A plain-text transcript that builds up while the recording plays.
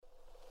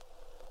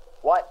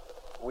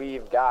what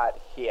we've got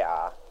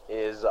here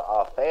is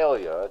a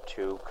failure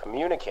to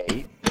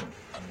communicate.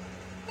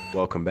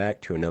 Welcome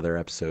back to another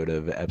episode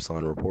of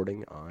Epsilon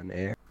Reporting on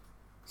Air.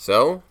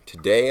 So,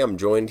 today I'm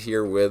joined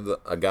here with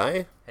a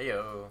guy.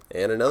 Heyo.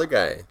 And another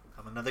guy.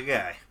 I'm another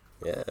guy.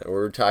 Yeah,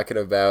 we're talking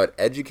about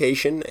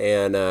education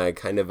and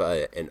kind of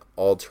an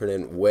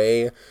alternate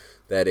way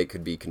that it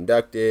could be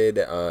conducted,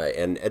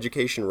 and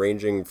education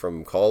ranging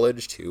from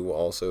college to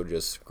also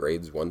just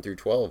grades 1 through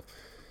 12.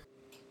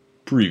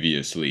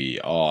 Previously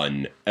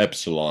on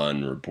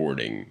Epsilon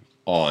Reporting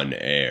on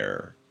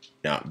Air.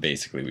 Now,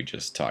 basically, we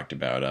just talked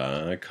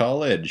about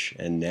college,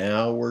 and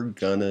now we're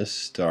gonna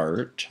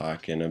start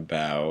talking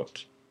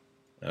about,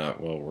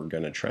 we're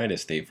gonna try to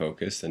stay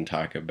focused and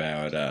talk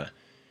about,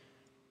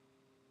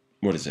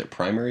 what is it,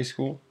 primary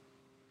school?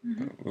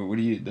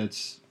 Mm-hmm.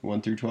 That's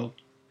 1 through 12?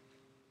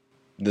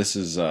 This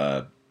is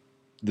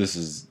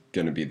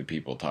gonna be the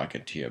people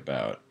talking to you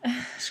about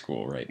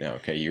school right now,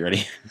 okay? You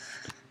ready?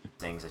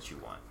 Things that you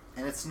want.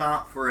 And it's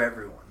not for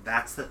everyone.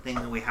 That's the thing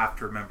that we have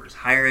to remember is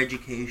higher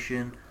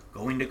education,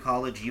 going to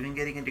college, even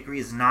getting a degree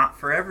is not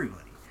for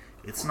everybody.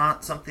 It's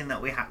not something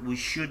that we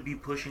should be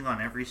pushing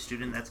on every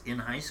student that's in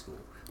high school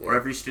or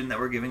every student that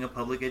we're giving a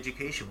public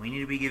education. We need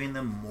to be giving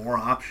them more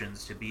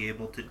options to be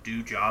able to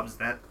do jobs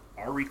that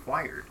are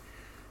required.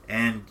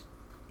 And,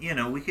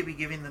 we could be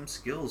giving them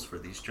skills for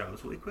these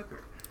jobs way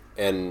quicker.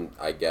 And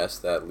I guess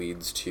that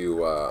leads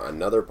to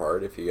another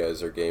part, if you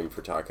guys are game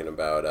for talking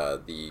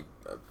about the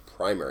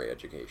primary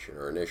education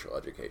or initial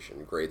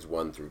education, grades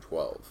 1 through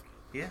 12.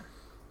 Yeah.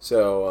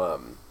 So,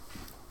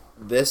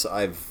 this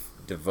I've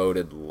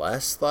devoted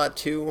less thought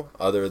to,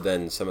 other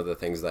than some of the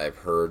things that I've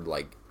heard,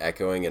 like,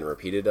 echoing and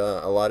repeated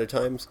a lot of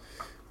times,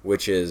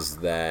 which is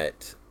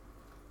that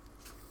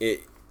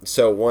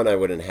so one, I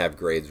wouldn't have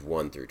grades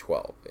 1 through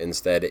 12.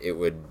 Instead, it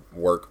would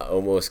work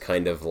almost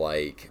kind of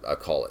like a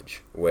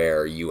college,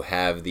 where you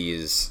have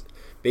these,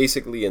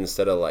 basically,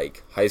 instead of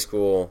like high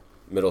school,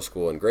 middle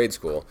school, and grade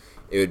school,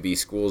 it would be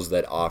schools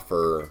that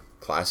offer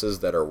classes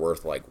that are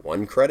worth like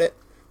 1 credit,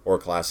 or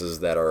classes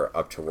that are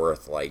up to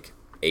worth like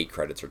 8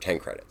 credits or 10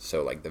 credits.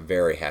 So like the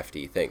very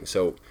hefty thing.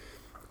 So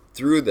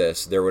through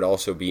this, there would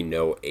also be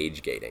no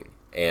age gating,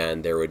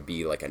 and there would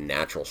be like a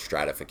natural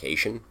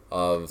stratification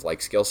of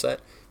like skill set,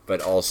 but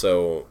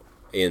also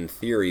in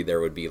theory there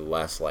would be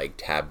less like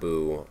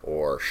taboo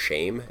or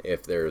shame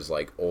if there's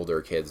like older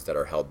kids that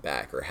are held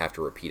back or have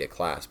to repeat a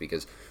class,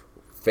 because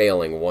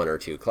failing 1 or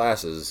 2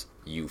 classes,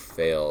 you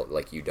fail,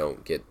 like you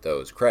don't get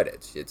those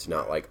credits. It's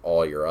not like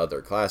all your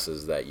other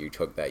classes that you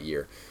took that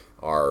year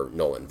are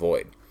null and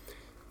void.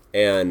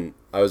 And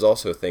I was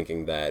also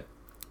thinking that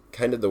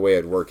kind of the way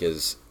it'd work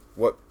is,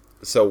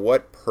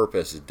 what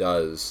purpose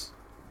does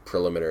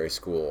preliminary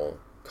school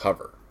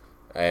cover?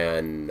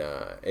 And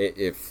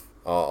if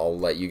I'll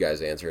let you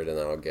guys answer it, and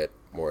then I'll get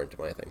more into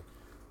my thing.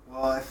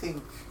 Well, I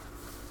think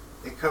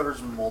it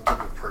covers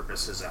multiple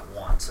purposes at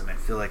once, and I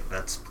feel like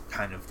that's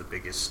kind of the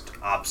biggest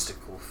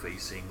obstacle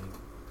facing,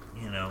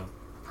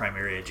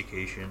 primary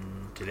education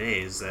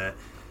today, is that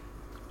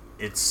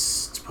it's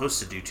supposed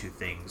to do 2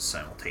 things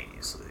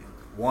simultaneously.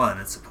 One,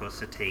 it's supposed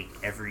to take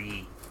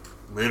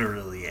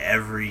literally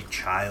every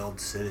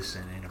child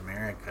citizen in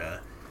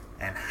America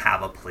and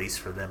have a place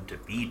for them to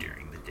be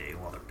during the day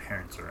while their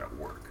parents are at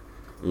work.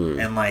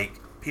 And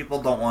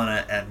people don't want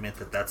to admit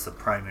that that's the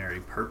primary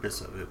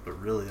purpose of it, but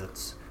really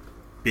that's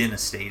been a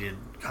stated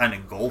kind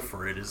of goal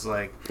for it, is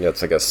like... Yeah,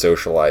 it's like a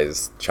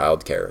socialized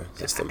childcare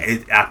system.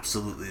 It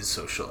absolutely is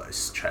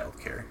socialized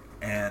childcare.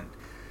 And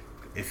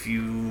if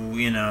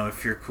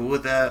if you're cool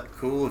with that,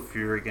 cool. If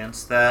you're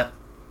against that,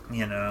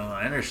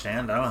 I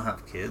understand. I don't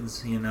have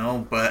kids,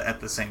 but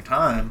at the same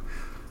time,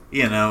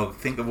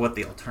 think of what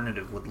the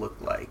alternative would look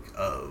like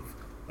of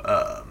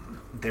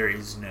there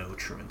is no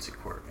truancy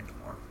court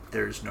anymore.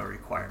 There's no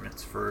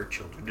requirements for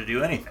children to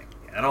do anything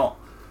at all.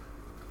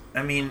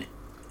 I mean...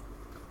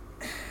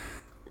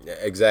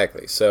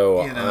 Exactly. So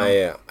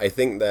I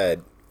think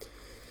that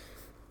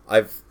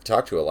I've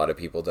talked to a lot of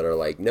people that are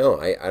like, no,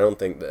 I don't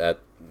think that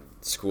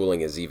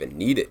schooling is even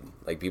needed.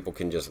 Like, people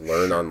can just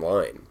learn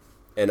online.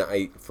 And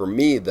for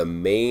me, the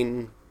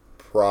main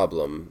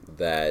problem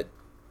that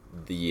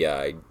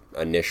the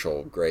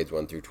initial grades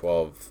 1 through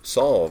 12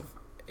 solve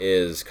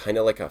is kind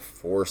of like a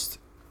forced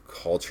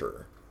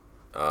culture.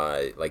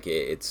 Like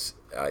it's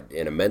an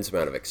immense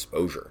amount of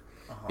exposure.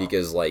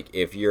 Because like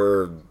if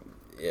you're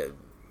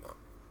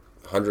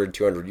 100,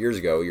 200 years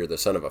ago, you're the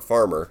son of a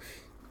farmer,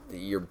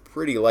 you're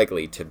pretty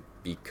likely to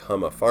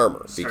become a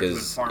farmer,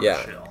 because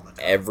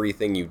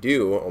everything you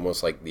do,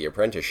 almost like the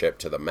apprenticeship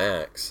to the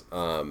max,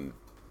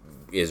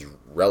 is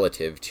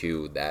relative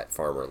to that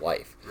farmer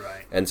life.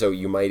 Right. And so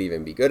you might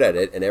even be good at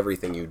it, and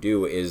everything you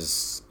do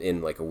is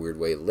in like a weird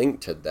way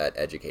linked to that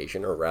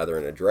education, or rather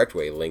in a direct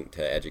way linked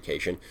to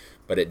education,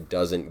 but it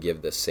doesn't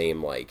give the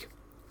same like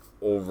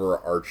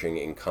overarching,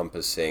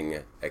 encompassing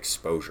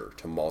exposure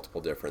to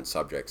multiple different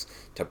subjects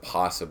to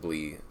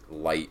possibly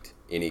light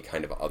any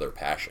kind of other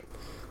passion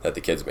that the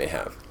kids may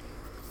have.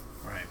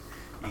 Right.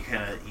 you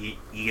kind of you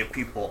get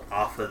people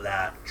off of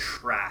that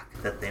track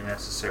that they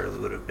necessarily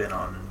would have been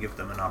on, and give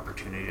them an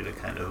opportunity to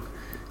kind of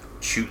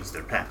choose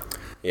their path.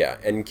 Yeah,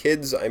 and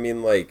kids, I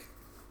mean, like,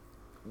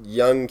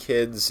 young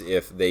kids,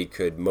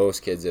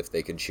 most kids, if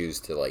they could choose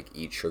to, like,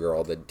 eat sugar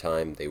all the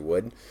time, they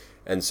would.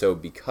 And so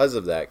because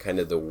of that, kind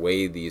of the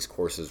way these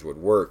courses would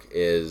work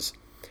is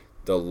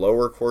the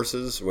lower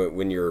courses,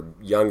 when you're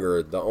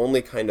younger, the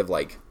only kind of,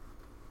 like,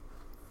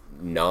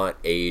 not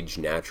age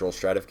natural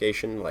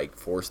stratification, like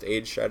forced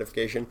age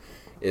stratification,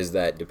 is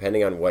that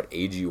depending on what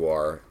age you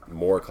are,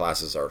 more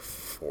classes are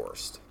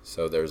forced.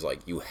 So there's, like,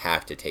 you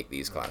have to take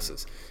these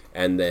classes.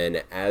 And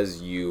then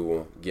as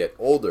you get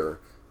older,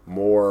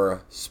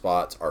 more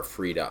spots are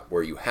freed up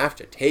where you have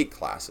to take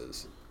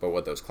classes, but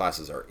what those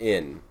classes are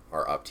in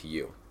are up to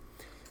you.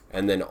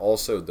 And then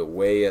also the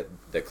way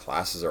the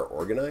classes are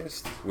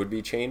organized would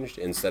be changed.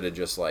 Instead of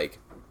just like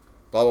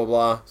blah, blah,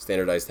 blah,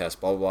 standardized test,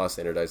 blah, blah, blah,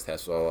 standardized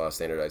test, blah, blah, blah,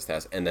 standardized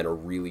test, and then a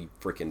really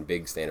freaking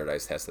big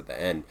standardized test at the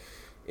end.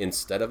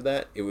 Instead of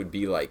that, it would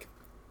be like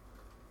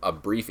a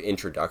brief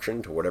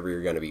introduction to whatever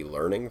you're going to be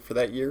learning for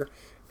that year,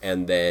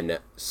 and then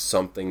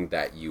something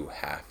that you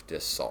have to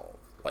solve.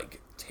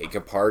 Like take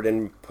apart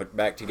and put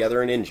back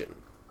together an engine,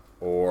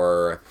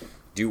 or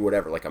do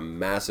whatever, like a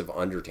massive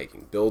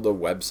undertaking, build a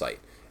website.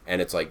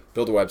 And it's like,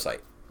 build a website.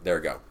 There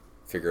we go.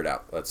 Figure it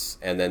out.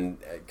 And then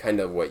kind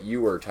of what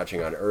you were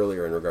touching on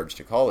earlier in regards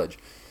to college,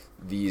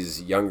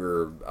 these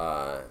younger,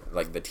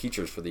 like the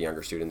teachers for the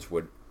younger students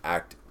would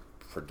act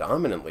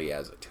predominantly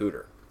as a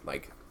tutor.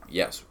 Like,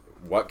 yes,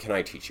 what can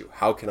I teach you?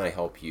 How can I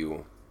help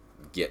you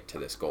get to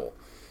this goal?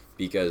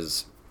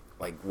 Because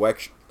like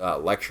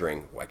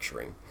lecturing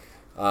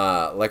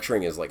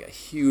is like a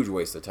huge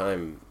waste of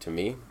time to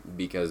me,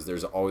 because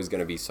there's always going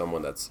to be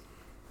someone that's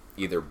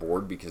either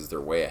bored because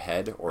they're way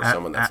ahead, or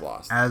someone that's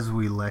lost. As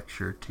we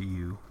lecture to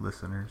you,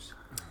 listeners.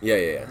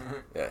 Yeah.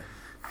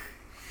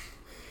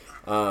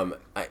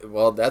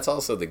 Well, that's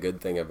also the good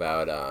thing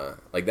about,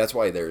 like, that's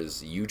why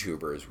there's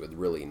YouTubers with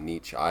really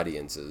niche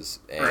audiences,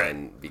 and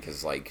right.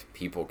 Because, like,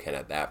 people can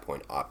at that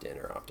point opt in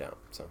or opt out,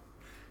 so.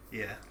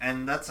 Yeah,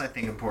 and that's, I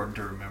think, important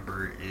to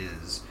remember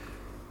is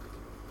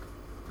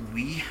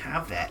we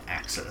have that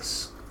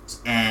access,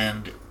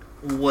 and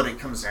what it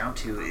comes down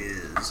to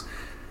is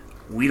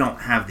we don't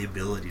have the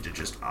ability to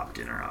just opt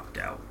in or opt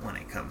out when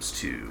it comes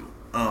to,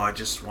 I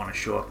just want to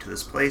show up to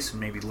this place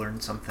and maybe learn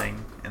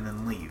something and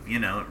then leave. You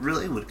know, it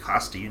really would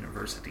cost a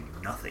university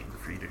nothing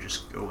for you to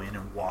just go in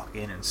and walk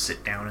in and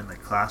sit down in the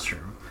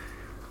classroom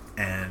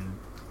and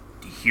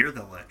hear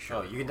the lecture.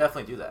 Oh, you can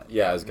definitely do that.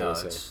 Yeah, I was going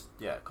to say.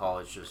 Yeah,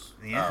 college just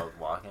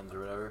walk-ins or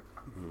whatever.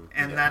 Mm-hmm.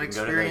 And that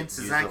experience,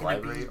 is that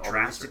going to be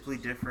drastically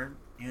different?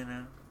 You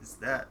know, is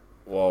that...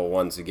 Well,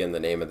 once again, the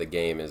name of the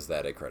game is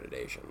that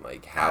accreditation.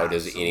 Like, how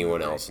does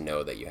anyone else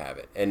know that you have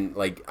it? And,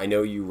 like, I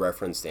know you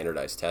referenced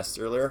standardized tests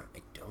earlier. I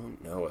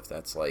don't know if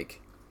that's,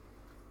 like...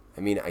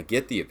 I mean, I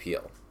get the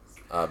appeal,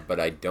 but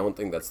I don't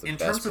think that's the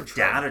best. In terms of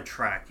data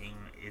tracking,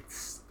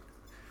 it's...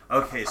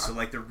 Okay, so,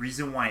 like, the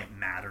reason why it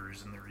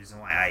matters and the reason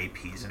why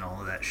IEPs and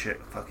all of that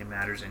shit fucking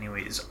matters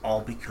anyway is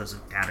all because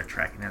of data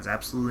tracking. It has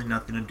absolutely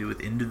nothing to do with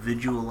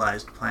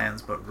individualized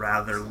plans, but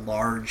rather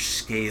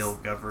large-scale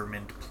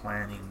government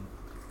planning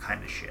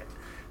kind of shit.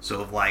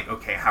 So of like,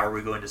 okay, how are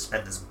we going to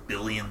spend this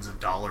billions of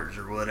dollars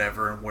or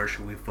whatever, and where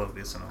should we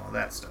focus and all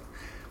that stuff?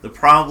 The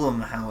problem,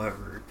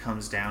 however,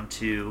 comes down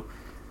to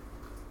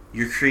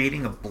you're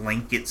creating a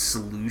blanket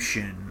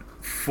solution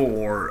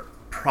for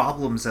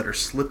problems that are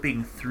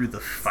slipping through the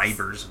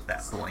fibers of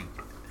that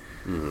blanket.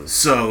 Mm-hmm.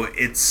 So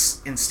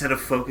it's, instead of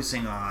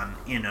focusing on,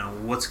 you know,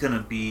 what's going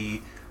to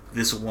be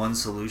this one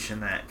solution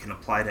that can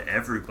apply to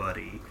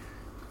everybody,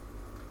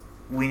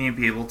 we need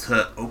to be able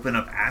to open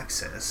up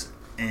access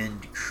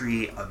and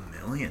create a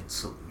million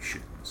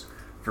solutions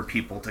for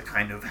people to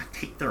kind of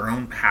take their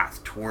own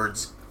path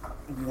towards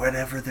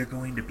whatever they're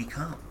going to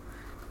become.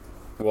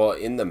 Well,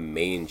 in the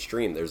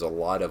mainstream, there's a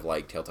lot of,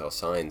 like, telltale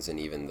signs and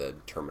even the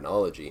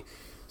terminology.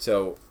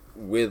 So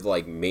with,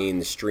 like,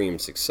 mainstream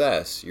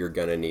success, you're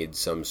going to need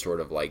some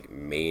sort of, like,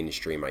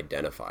 mainstream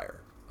identifier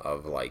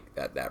of, like,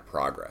 that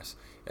progress.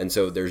 And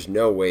so there's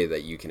no way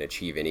that you can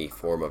achieve any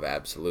form of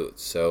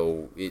absolutes.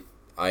 So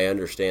I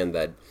understand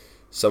that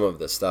some of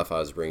the stuff I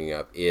was bringing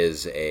up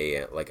is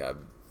a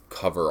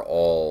cover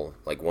all,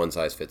 like one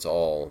size fits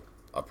all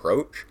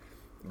approach,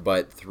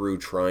 but through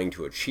trying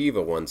to achieve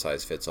a one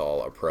size fits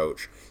all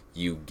approach,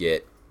 you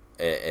get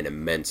an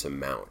immense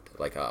amount,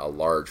 like a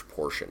large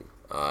portion.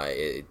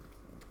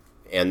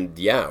 And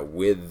yeah,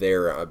 with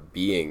there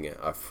being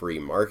a free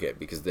market,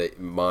 because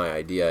my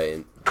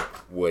idea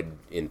would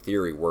in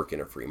theory work in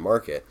a free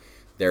market,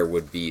 there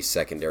would be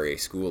secondary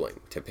schooling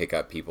to pick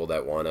up people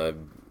that want to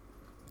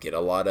get a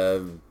lot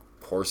of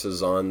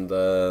courses on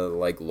the,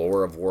 like,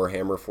 lore of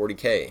Warhammer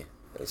 40K,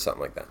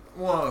 something like that.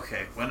 Well,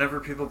 okay. Whenever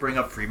people bring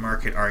up free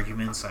market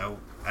arguments,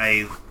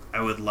 I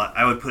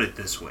would put it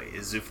this way: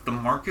 is if the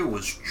market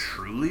was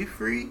truly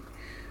free,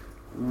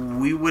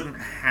 we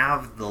wouldn't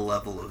have the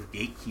level of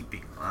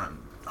gatekeeping on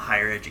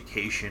higher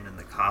education, and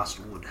the cost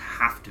would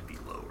have to be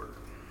lower.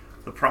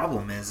 The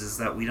problem is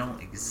that we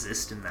don't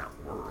exist in that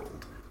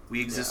world.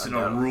 We exist in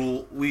a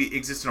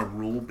rule-based,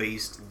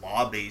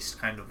 law-based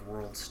kind of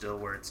world still,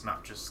 where it's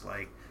not just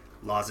like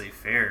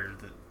laissez-faire.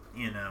 That,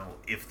 you know,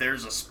 if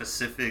there's a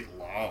specific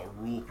law or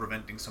rule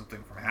preventing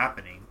something from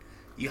happening,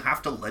 you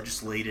have to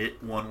legislate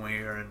it one way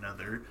or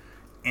another,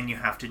 and you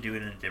have to do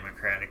it in a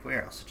democratic way,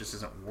 or else it just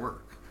doesn't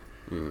work.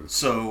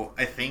 So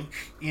I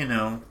think, you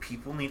know,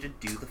 people need to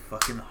do the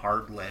fucking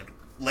hard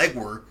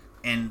legwork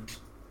and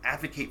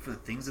advocate for the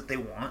things that they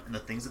want and the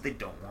things that they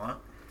don't want,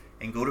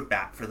 and go to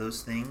bat for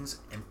those things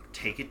and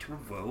take it to a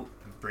vote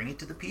and bring it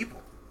to the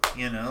people.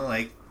 You know,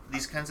 like,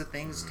 these kinds of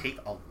things take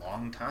a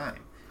long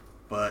time.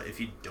 But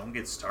if you don't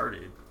get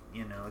started,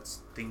 you know,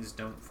 things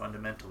don't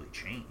fundamentally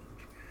change.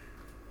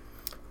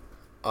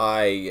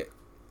 I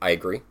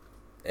agree.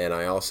 And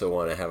I also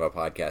want to have a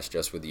podcast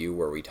just with you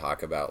where we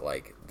talk about,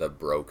 like, the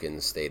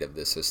broken state of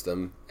the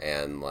system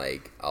and,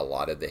 like, a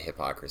lot of the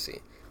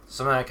hypocrisy.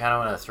 Something I kind of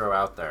want to throw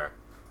out there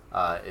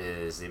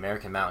is the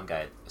American Mountain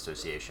Guide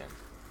Association,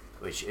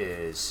 which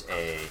is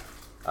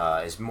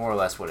is more or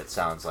less what it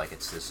sounds like.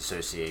 It's this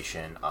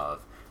association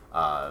of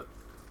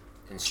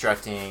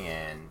instructing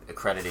and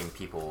accrediting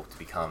people to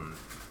become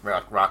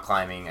rock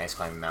climbing, ice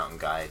climbing, mountain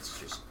guides,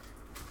 just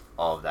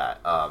all of that.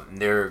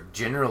 They're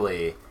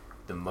generally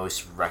the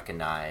most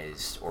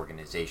recognized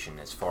organization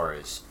as far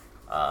as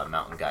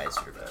mountain guide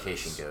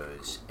certification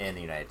goes in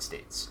the United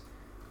States.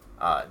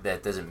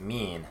 That doesn't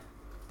mean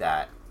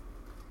that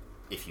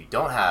if you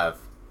don't have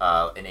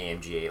an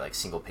AMGA, like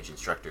single pitch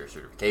instructor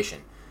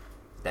certification,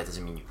 that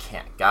doesn't mean you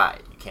can't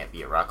guide. You can't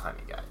be a rock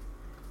climbing guide.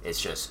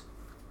 It's just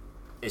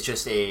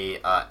a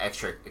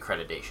extra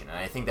accreditation, and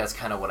I think that's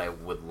kind of what I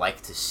would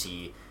like to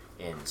see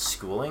in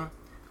schooling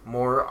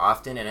more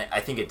often, and I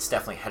think it's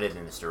definitely headed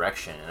in this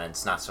direction, and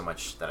it's not so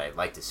much that I'd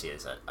like to see it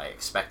as that I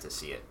expect to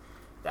see it,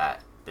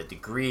 that the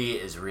degree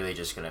is really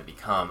just going to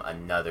become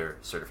another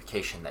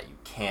certification that you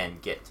can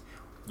get.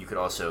 You could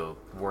also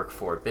work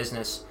for a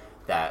business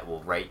that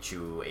will write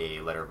you a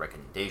letter of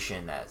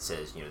recommendation that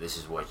says, you know, this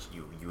is what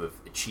you have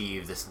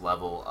achieved, this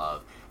level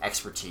of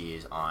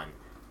expertise on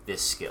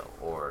this skill,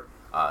 or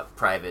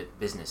private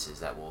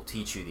businesses that will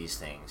teach you these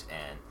things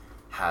and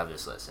have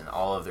this list, and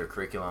all of their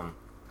curriculum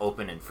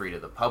open and free to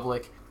the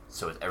public,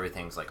 so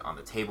everything's like on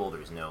the table.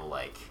 There's no,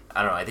 like,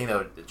 I don't know, I think that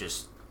would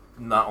just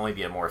not only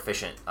be a more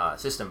efficient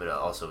system, but it'll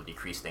also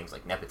decrease things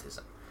like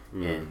nepotism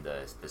in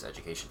this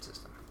education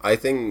system. I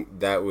think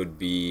that would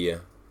be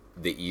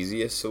the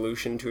easiest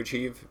solution to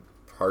achieve,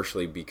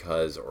 partially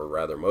because, or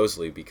rather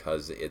mostly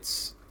because,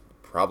 it's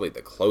probably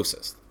the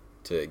closest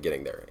to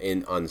getting there.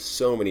 On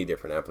so many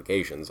different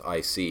applications, I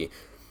see,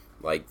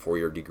 like,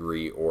 4-year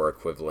degree or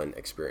equivalent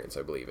experience,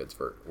 I believe it's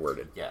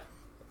worded. Yeah.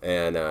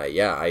 And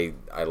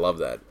I love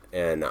that,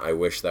 and I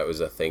wish that was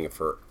a thing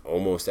for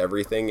almost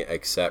everything,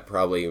 except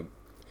probably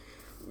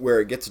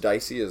where it gets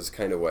dicey is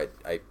kind of what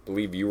I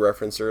believe you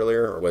referenced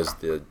earlier, was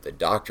the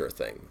doctor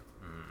thing.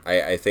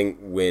 I think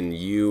when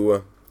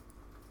you,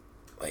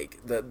 like,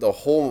 the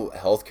whole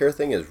healthcare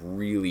thing is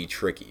really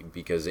tricky,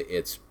 because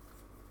it's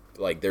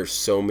like there's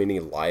so many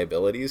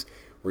liabilities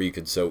where you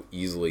could so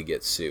easily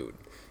get sued.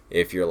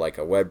 If you're like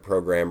a web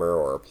programmer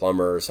or a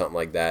plumber or something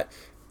like that,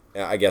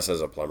 I guess as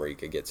a plumber you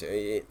could get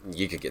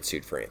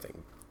sued for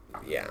anything.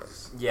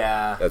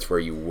 Yeah. That's where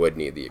you would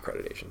need the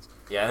accreditations.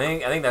 Yeah, I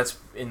think that's,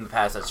 in the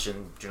past, that's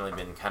generally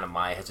been kind of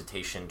my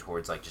hesitation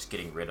towards, like, just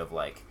getting rid of,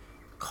 like,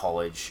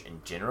 college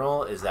in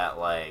general, is that,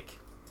 like,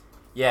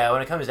 yeah,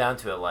 when it comes down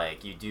to it,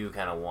 like, you do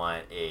kind of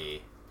want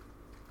a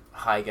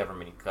high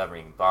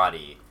governing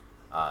body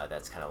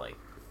that's kind of, like,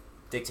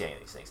 dictating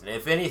these things. And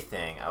if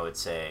anything, I would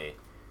say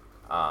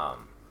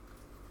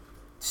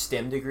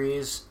STEM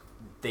degrees,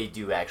 they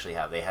do actually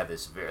have a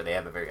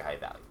very high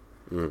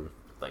value.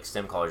 Like,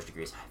 STEM college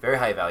degrees, very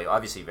high value,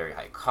 obviously very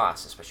high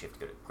cost, especially if you have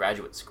to go to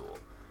graduate school.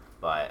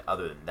 But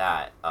other than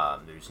that,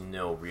 there's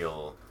no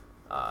real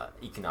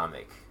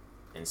economic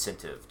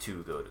incentive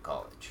to go to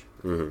college.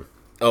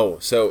 Oh,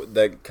 so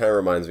that kind of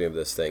reminds me of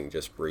this thing,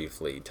 just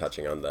briefly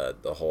touching on the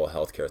whole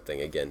healthcare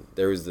thing again.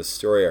 There was this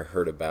story I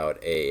heard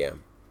about a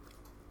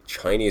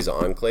Chinese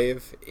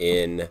enclave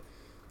in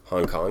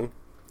Hong Kong,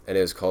 and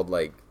it was called,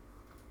 like,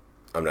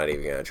 I'm not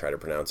even going to try to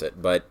pronounce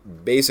it,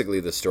 but basically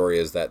the story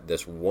is that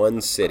this one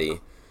city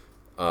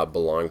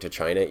belonged to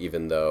China,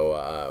 even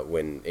though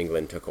when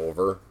England took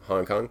over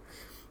Hong Kong,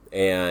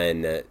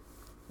 and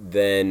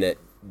then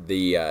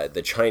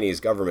the Chinese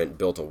government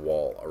built a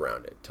wall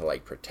around it to,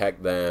 like,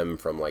 protect them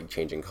from, like,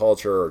 changing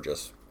culture, or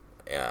just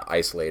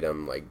isolate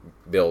them, like,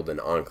 build an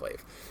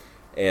enclave.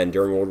 And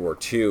during World War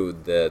II,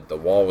 the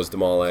wall was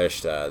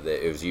demolished.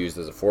 It was used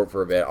as a fort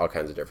for a bit, all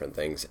kinds of different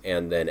things.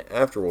 And then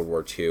after World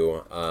War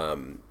II,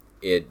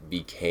 it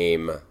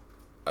became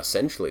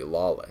essentially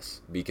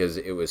lawless, because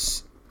it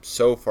was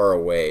so far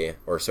away,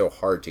 or so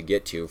hard to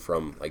get to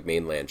from, like,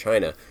 mainland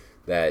China,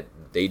 that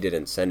they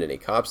didn't send any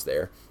cops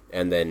there.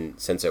 And then,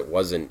 since it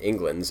wasn't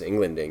England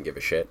didn't give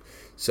a shit.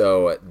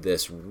 So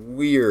this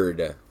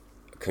weird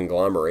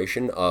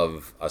conglomeration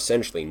of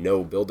essentially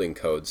no building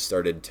codes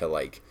started to,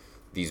 like,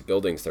 these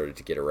buildings started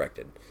to get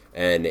erected.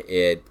 And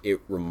it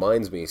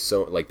reminds me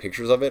so, like,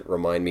 pictures of it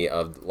remind me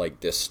of, like,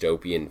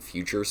 dystopian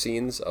future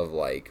scenes of,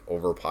 like,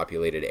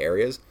 overpopulated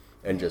areas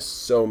and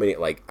just so many,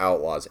 like,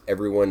 outlaws.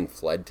 Everyone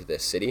fled to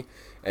this city.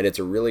 And it's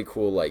a really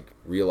cool, like,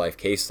 real-life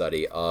case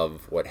study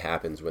of what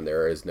happens when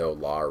there is no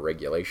law or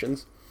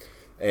regulations.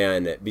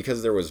 And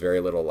because there was very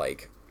little,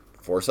 like,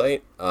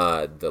 foresight,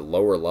 the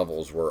lower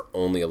levels were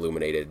only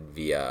illuminated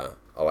via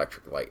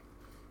electric light.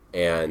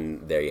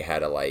 And they had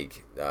to,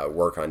 like,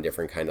 work on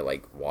different kind of,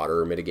 like,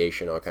 water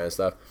mitigation, all kind of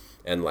stuff.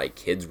 And, like,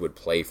 kids would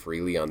play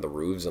freely on the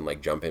roofs and,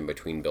 like, jump in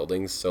between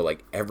buildings. So,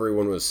 like,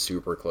 everyone was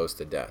super close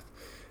to death.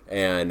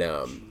 And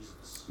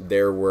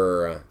there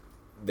were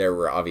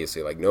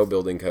obviously, like, no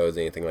building codes,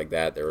 anything like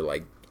that. There were,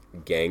 like,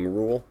 gang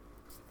rule,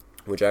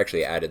 which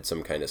actually added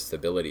some kind of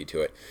stability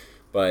to it.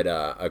 But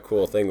a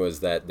cool thing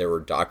was that there were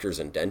doctors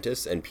and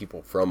dentists, and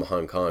people from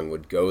Hong Kong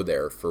would go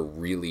there for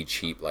really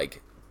cheap,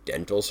 like,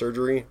 dental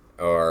surgery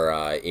or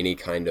any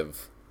kind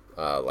of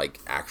like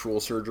actual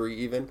surgery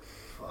even.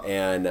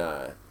 And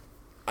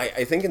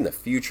I think in the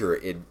future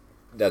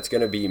that's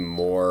going to be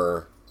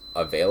more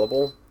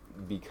available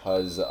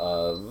because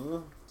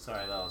of...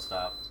 Sorry, that'll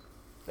stop.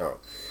 Oh.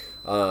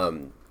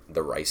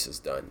 The rice is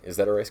done. Is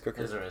that a rice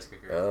cooker? It's a rice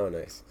cooker. Oh,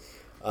 nice.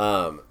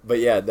 But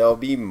yeah, there'll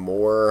be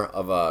more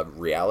of a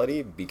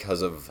reality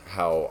because of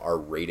how our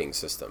rating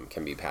system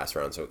can be passed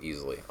around so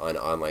easily on an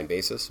online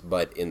basis.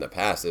 But in the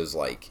past, it was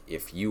like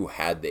if you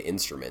had the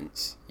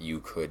instruments, you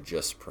could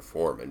just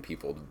perform, and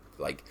people,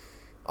 like,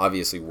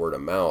 obviously word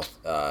of mouth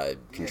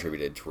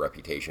contributed to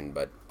reputation.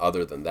 But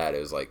other than that, it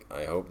was like,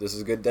 I hope this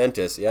is a good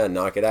dentist. Yeah,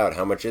 knock it out.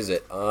 How much is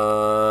it?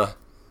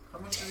 How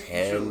much is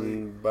it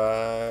usually?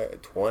 $10,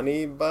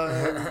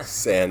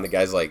 $20, and the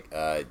guy's like,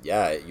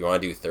 yeah, you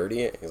want to do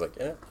 30? He's like,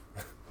 yeah.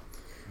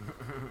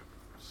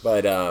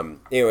 But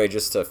anyway,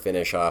 just to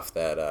finish off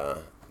that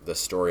the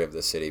story of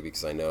the city,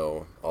 because I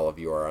know all of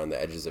you are on the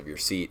edges of your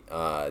seat.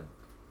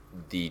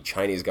 The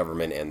Chinese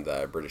government and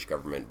the British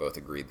government both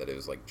agreed that it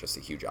was like just a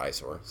huge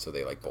eyesore, so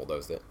they like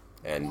bulldozed it,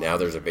 and now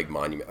there's a big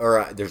monument,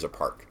 or there's a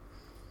park.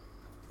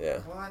 Yeah.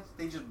 What?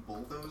 They just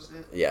bulldozed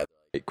it? Yeah.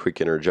 A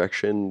quick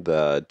interjection.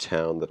 The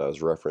town that I was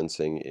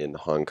referencing in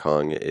Hong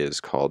Kong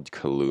is called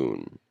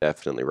Kowloon.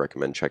 Definitely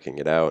recommend checking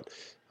it out.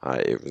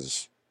 It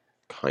was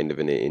kind of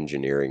an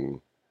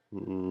engineering,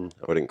 I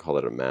wouldn't call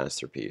it a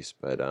masterpiece,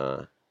 but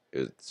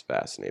it's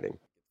fascinating.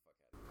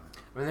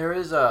 I mean, there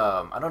is,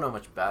 I don't know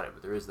much about it,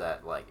 but there is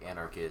that, like,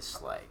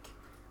 anarchist, like,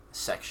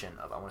 section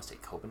of, I want to say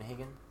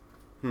Copenhagen.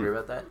 Hear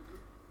about that?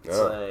 It's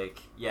like,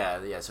 yeah,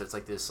 so it's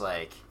like this,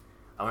 like,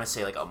 I want to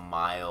say, like, a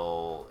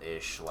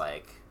mile-ish,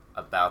 like,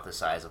 about the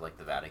size of, like,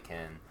 the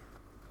Vatican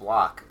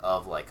block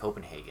of, like,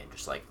 Copenhagen,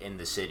 just, like, in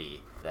the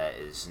city that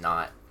is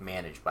not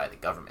managed by the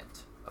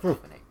government of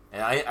Copenhagen.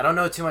 And I don't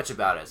know too much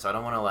about it, so I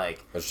don't want to,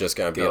 like... It's just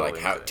going to be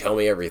like, tell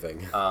me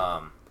everything.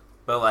 But,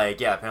 like,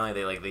 yeah,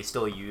 apparently they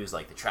still use,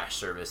 like, the trash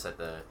service of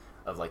the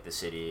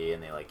city,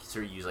 and they, like,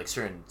 sort of use, like,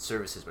 certain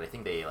services, but I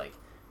think they, like,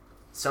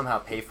 somehow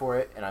pay for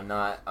it, and I'm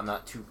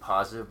not too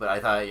positive, but I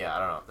thought, yeah, I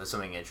don't know, that's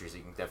something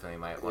interesting. You definitely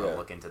might want to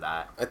look into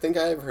that. I think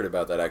I have heard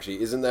about that, actually.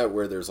 Isn't that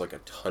where there's, like, a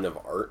ton of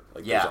art?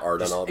 Like, yeah, there's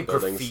art on all the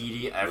buildings?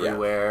 Graffiti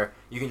everywhere.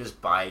 Yeah. You can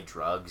just buy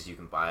drugs. You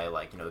can buy,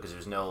 like, you know, because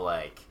there's no,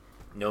 like,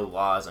 no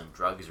laws on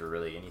drugs or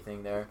really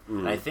anything there.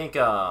 And I think,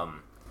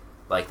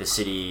 like, the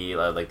city,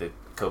 like, the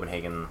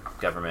Copenhagen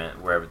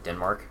government, wherever,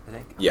 Denmark, I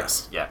think?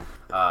 Yes. Yeah.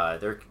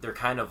 They're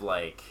kind of,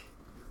 like,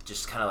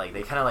 just kind of, like,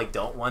 they kind of, like,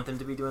 don't want them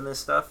to be doing this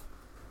stuff.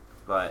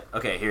 But,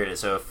 okay, here it is.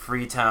 So,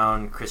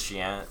 Freetown,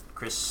 Christiania?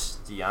 Huh.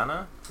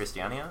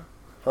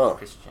 I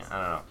don't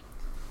know.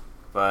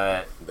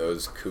 But...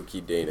 Those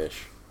kooky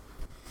Danish.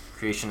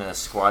 Creation of a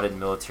squatted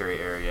military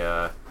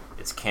area.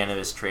 Its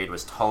cannabis trade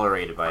was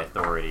tolerated by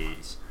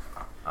authorities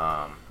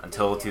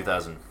until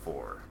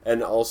 2004.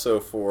 And also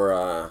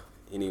for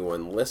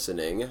anyone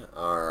listening,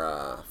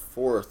 our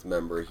fourth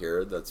member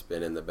here that's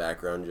been in the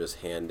background just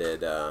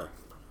handed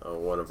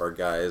one of our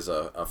guys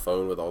a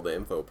phone with all the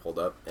info pulled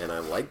up, and I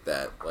like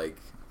that. Like,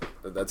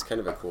 that's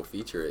kind of a cool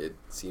feature. It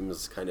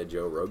seems kind of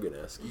Joe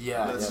Rogan-esque.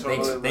 Yeah,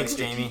 thanks,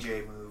 Jamie.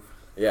 DJ move.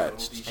 Yeah.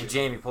 Hey,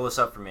 Jamie, pull this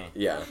up for me.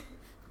 Yeah.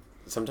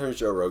 Sometimes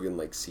Joe Rogan,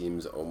 like,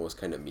 seems almost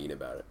kind of mean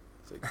about it.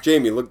 It's like,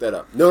 Jamie, look that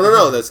up.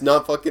 No, that's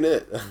not fucking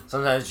it.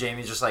 Sometimes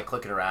Jamie's just, like,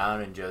 clicking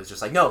around, and Joe's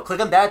just like, no, click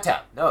on that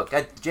tab. No,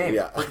 Jamie,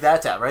 click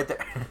that tab right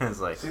there. It's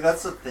like... See,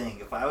 that's the thing.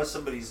 If I was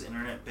somebody's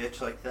internet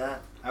bitch like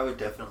that, I would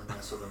definitely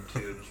mess with them,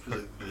 too. Just be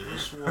like,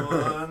 this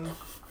one...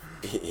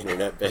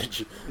 Internet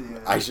bitch. Yeah.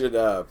 I should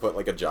put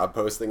like a job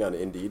posting on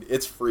Indeed.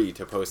 It's free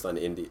to post on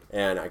Indeed,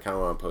 and I kind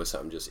of want to post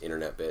something just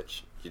internet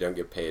bitch. You don't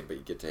get paid, but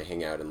you get to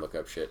hang out and look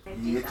up shit.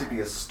 You get to be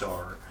a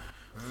star.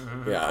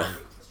 Yeah.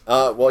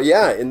 Well,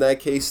 yeah. In that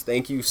case,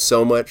 thank you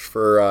so much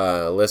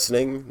for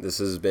listening. This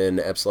has been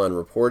Epsilon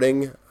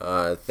Reporting.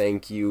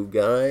 Thank you,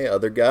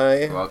 other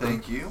guy. Welcome.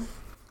 Thank you.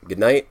 Good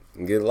night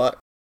and good luck.